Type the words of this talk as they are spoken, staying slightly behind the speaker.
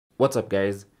What's up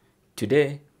guys?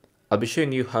 Today I'll be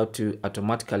showing you how to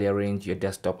automatically arrange your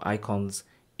desktop icons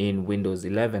in Windows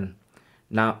 11.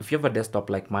 Now if you have a desktop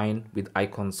like mine with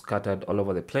icons scattered all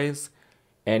over the place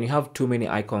and you have too many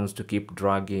icons to keep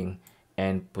dragging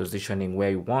and positioning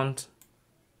where you want,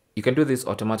 you can do this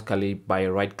automatically by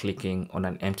right clicking on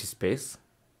an empty space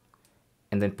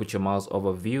and then put your mouse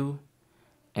over view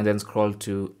and then scroll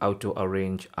to auto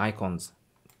arrange icons.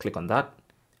 Click on that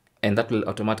and that will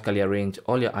automatically arrange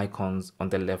all your icons on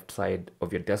the left side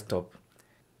of your desktop.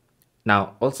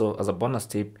 Now also, as a bonus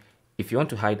tip, if you want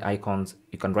to hide icons,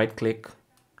 you can right click,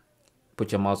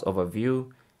 put your mouse over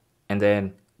view and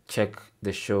then check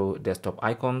the show desktop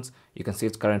icons. You can see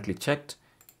it's currently checked.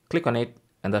 Click on it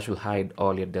and that should hide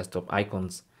all your desktop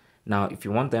icons. Now if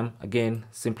you want them, again,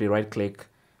 simply right click,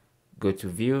 go to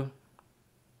view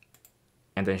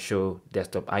and then show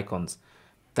desktop icons.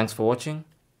 Thanks for watching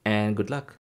and good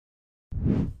luck.